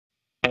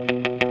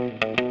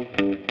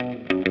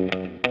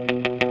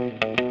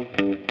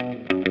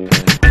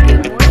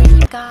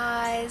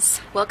guys,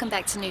 welcome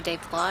back to New Day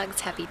Vlogs.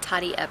 Happy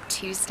Tidy Up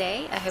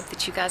Tuesday. I hope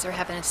that you guys are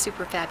having a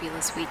super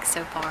fabulous week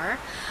so far.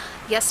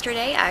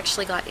 Yesterday I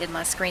actually got in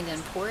my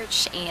screened-in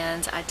porch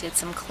and I did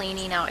some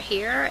cleaning out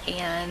here,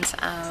 and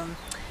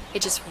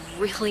it just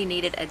really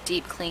needed a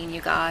deep clean,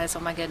 you guys. Oh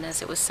my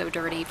goodness, it was so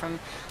dirty from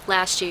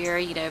last year,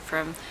 you know,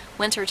 from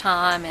winter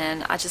time,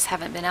 and I just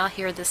haven't been out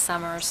here this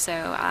summer,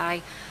 so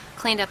I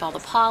cleaned up all the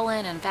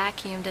pollen and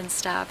vacuumed and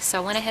stuff.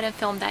 So I went ahead and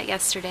filmed that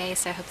yesterday,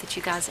 so I hope that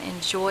you guys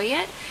enjoy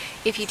it.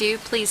 If you do,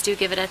 please do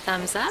give it a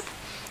thumbs up,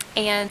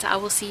 and I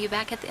will see you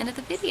back at the end of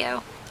the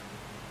video.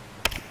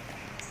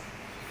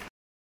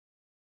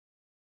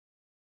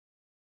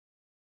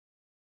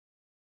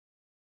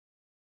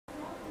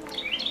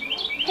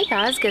 Hey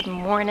guys, good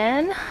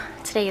morning.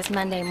 Today is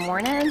Monday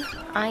morning.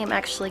 I am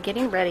actually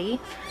getting ready.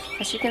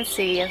 As you can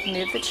see, I've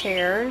moved the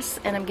chairs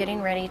and I'm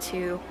getting ready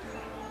to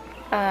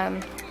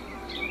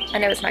I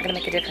know it's not going to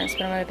make a difference,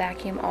 but I'm going to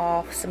vacuum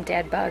off some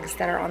dead bugs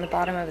that are on the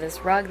bottom of this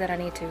rug that I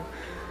need to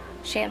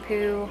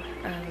shampoo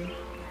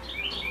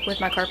with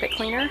my carpet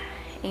cleaner.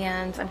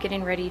 And I'm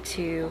getting ready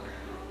to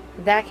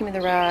vacuum the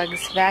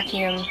rugs,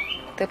 vacuum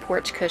the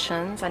porch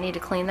cushions. I need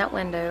to clean that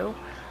window,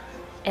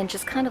 and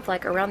just kind of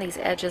like around these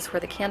edges where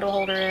the candle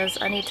holder is,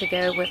 I need to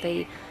go with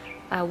a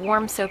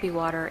warm soapy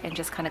water and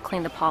just kind of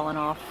clean the pollen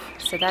off.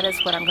 So that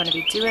is what I'm going to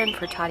be doing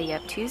for Tidy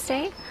Up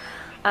Tuesday.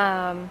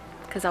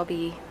 Because I'm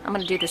going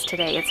to do this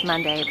today. It's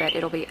Monday, but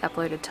it'll be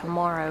uploaded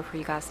tomorrow for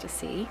you guys to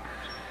see.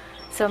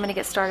 So I'm going to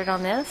get started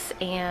on this,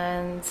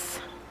 and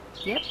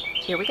yep,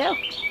 here we go.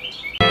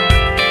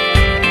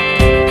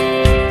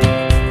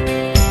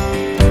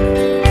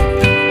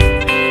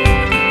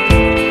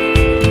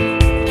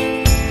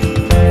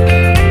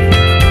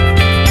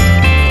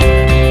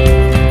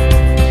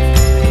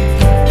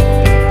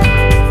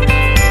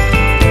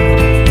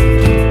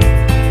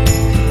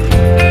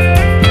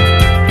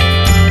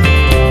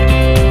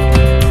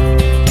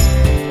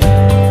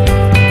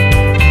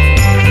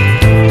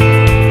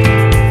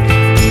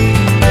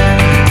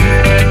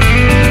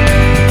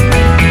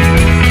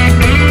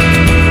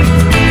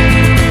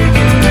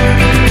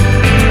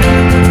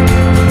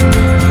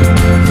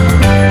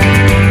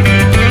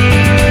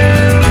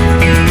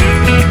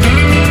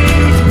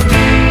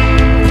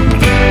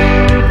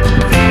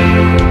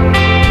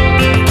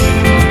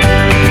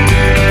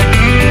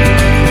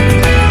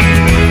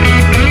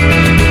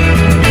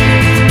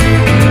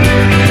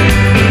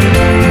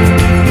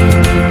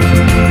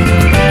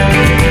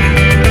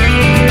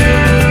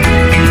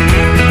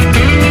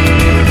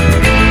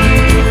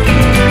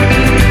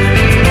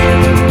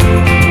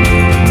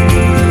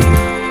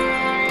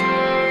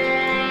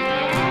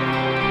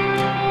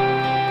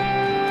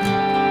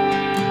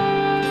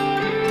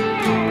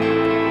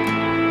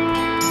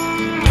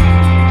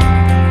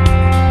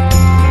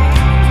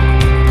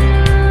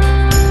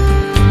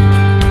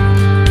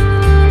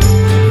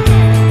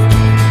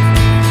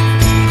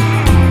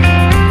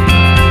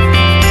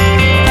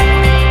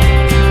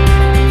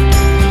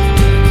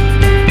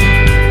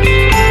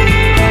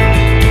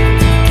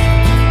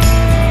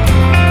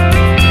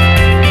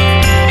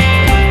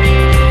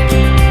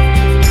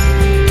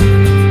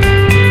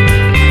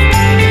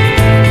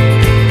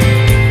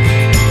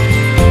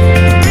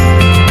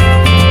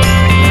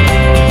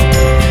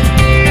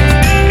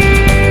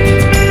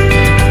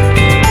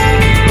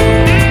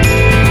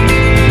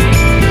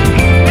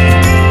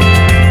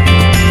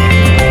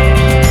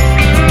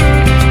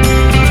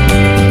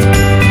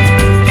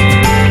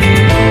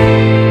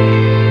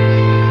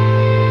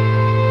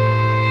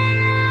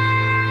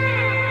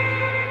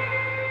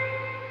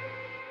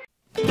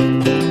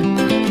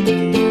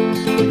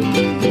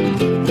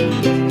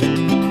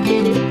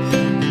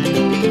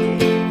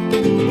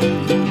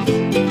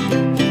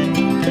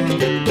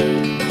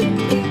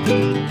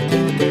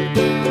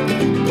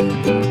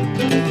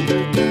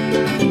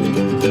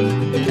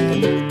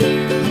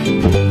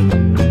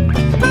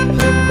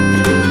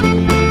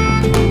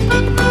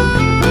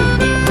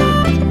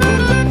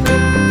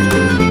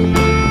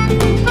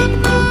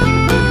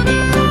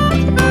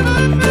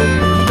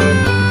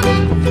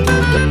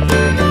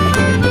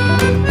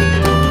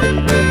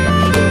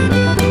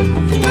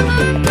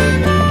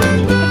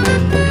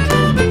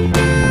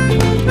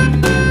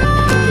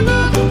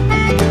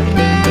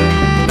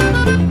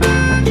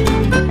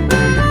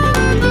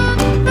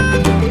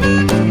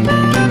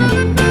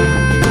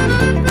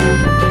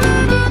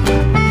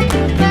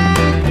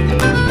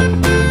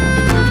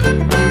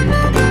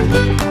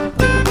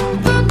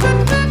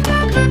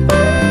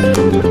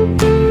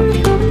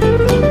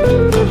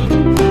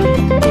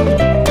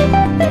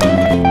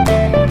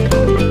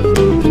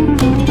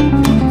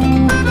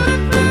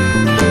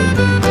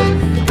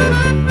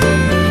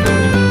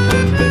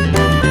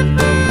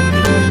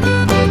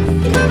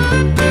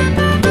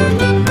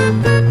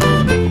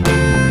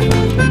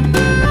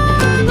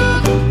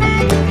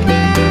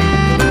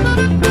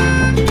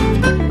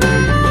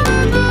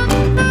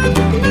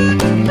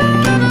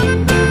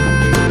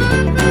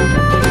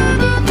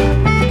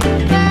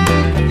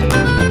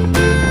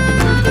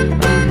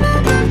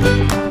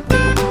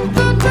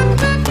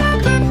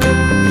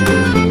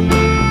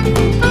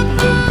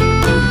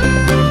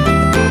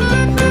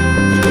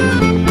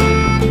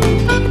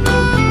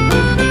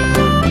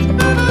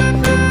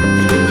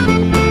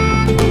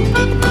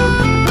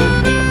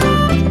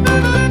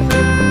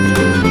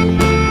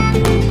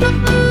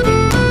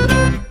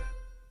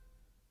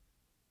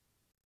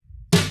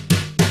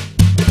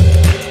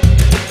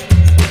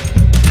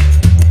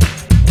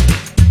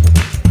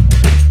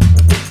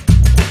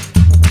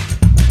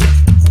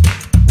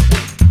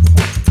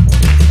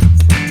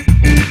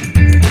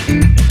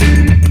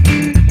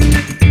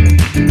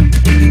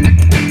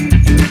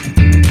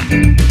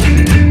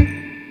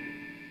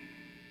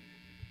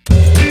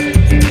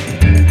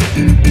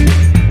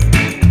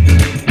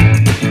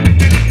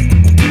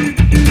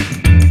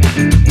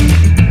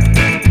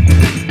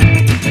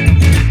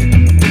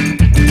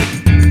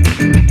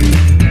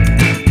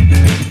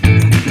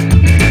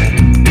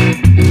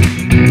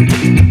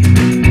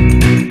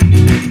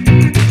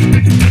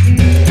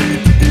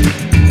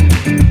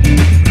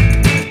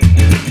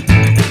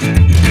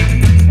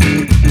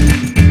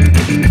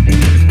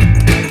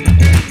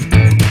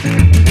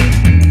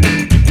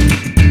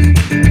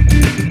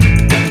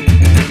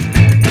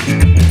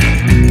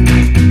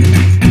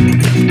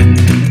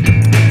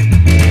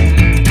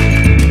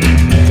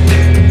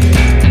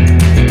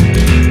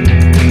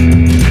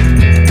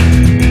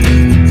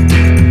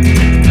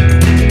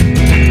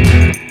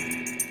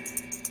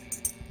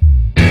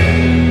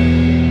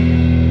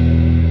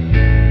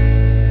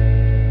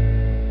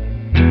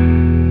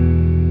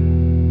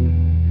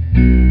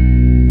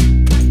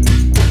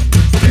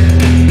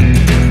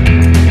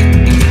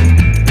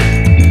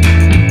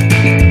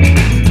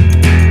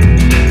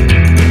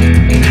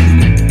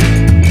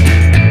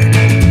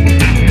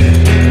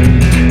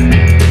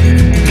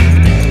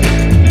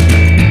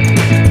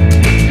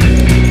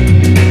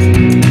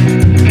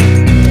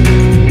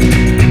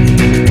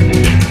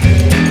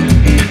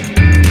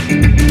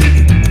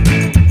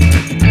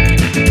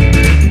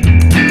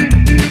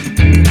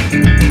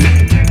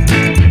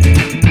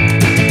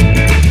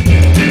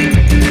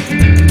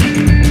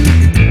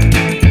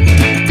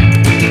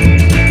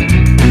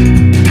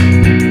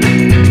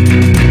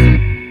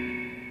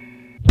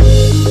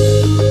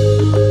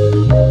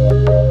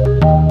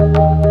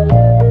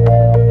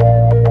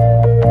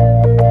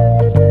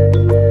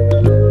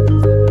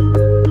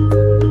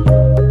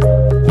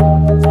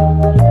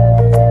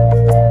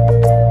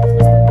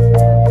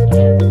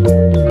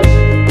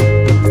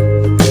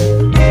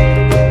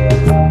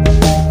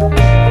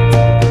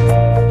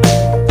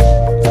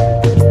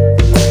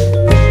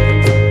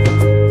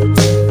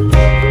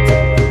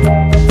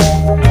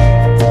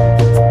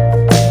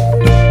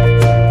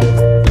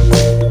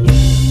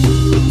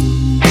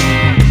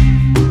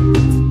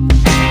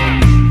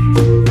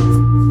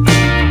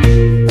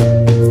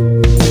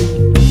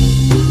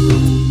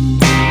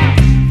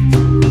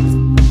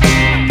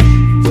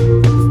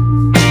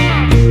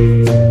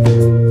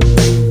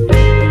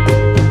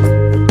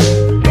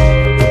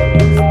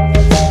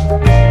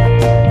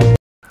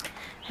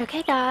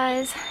 Okay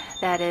guys,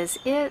 that is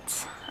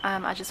it.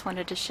 I just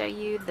wanted to show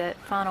you the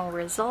final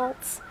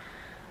results.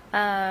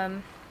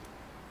 I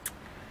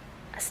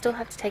still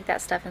have to take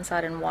that stuff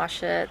inside and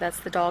wash it.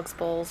 That's the dog's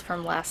bowls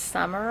from last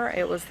summer.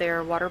 It was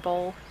their water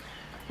bowl,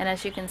 and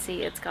as you can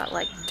see, it's got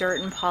like dirt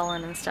and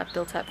pollen and stuff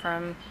built up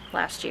from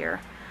last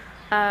year.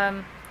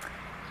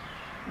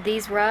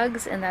 These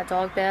rugs in that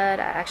dog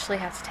bed, I actually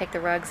have to take the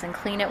rugs and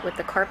clean it with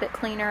the carpet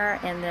cleaner,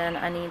 and then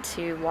I need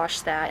to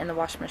wash that in the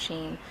wash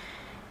machine.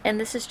 And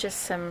this is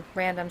just some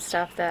random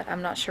stuff that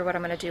I'm not sure what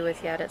I'm going to do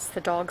with yet. It's the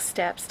dog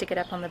steps to get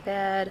up on the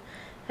bed,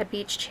 a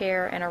beach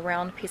chair, and a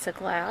round piece of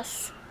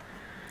glass.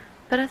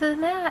 But other than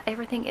that,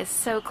 everything is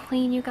so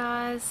clean, you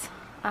guys.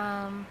 So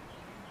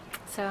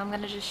I'm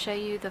going to just show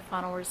you the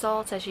final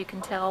results. As you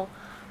can tell,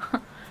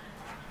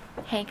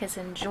 Hank is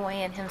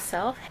enjoying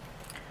himself.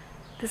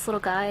 This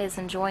little guy is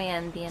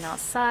enjoying being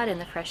outside in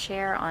the fresh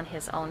air on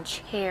his own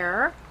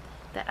chair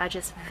that I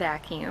just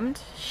vacuumed.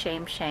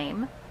 Shame,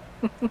 shame.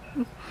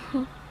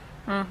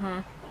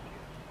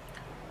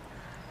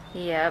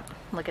 Yep,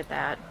 look at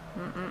that.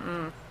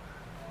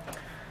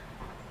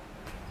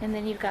 And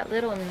then you've got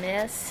little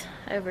Miss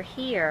over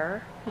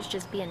here who's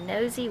just being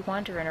nosy,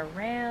 wandering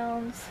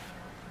around.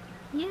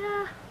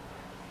 Yeah.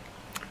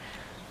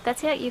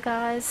 That's it, you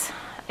guys.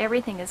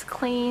 Everything is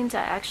cleaned.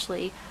 I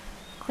actually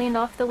cleaned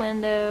off the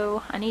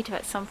window. I need to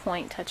at some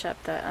point touch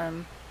up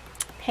the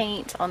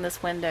paint on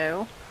this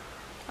window.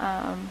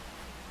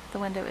 The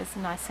window is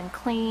nice and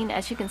clean.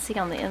 As you can see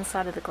on the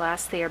inside of the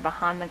glass there,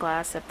 behind the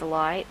glass of the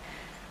light,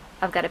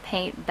 I've got to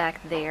paint back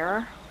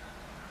there.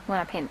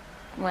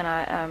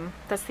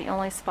 That's the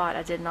only spot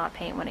I did not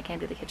paint when it came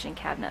to the kitchen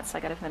cabinets. So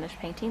I got to finish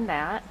painting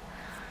that.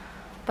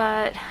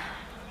 But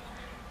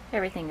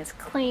everything is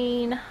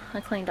clean. I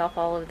cleaned off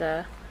all of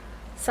the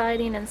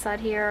siding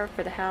inside here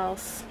for the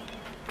house.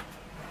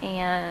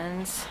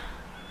 And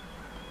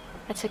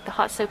I took the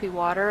hot soapy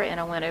water and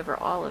I went over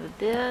all of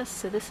this.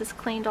 So this is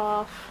cleaned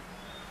off.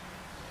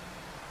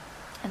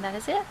 And that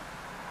is it.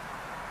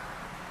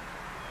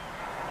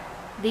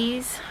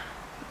 These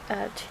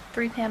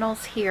 3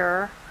 panels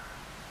here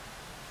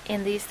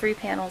and these 3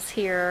 panels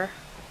here,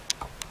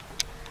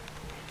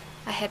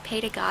 I had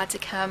paid a guy to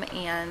come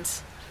and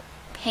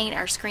paint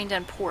our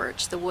screened-in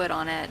porch, the wood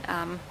on it,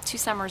 2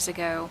 summers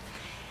ago.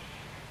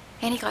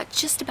 And he got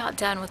just about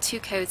done with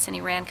 2 coats and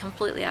he ran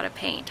completely out of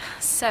paint.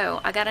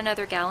 So I got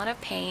another gallon of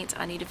paint.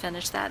 I need to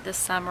finish that this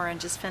summer and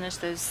just finish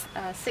those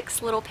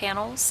 6 little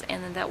panels,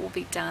 and then that will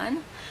be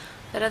done.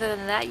 But other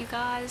than that, you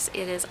guys,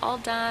 it is all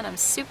done. I'm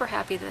super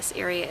happy this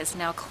area is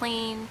now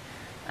clean.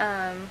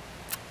 And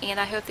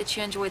I hope that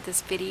you enjoyed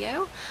this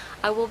video.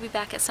 I will be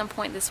back at some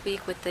point this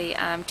week with the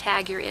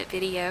Tag Your It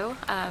video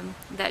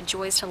that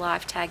Joys to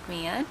Life tagged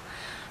me in.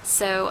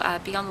 So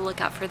be on the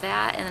lookout for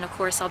that. And then of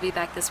course I'll be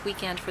back this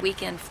weekend for the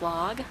weekend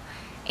vlog.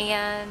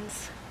 And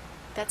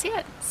that's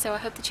it. So I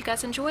hope that you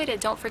guys enjoyed it.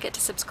 Don't forget to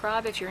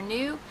subscribe if you're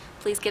new.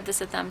 Please give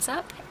this a thumbs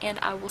up. And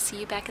I will see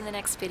you back in the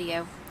next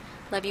video.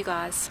 Love you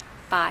guys.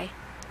 Bye.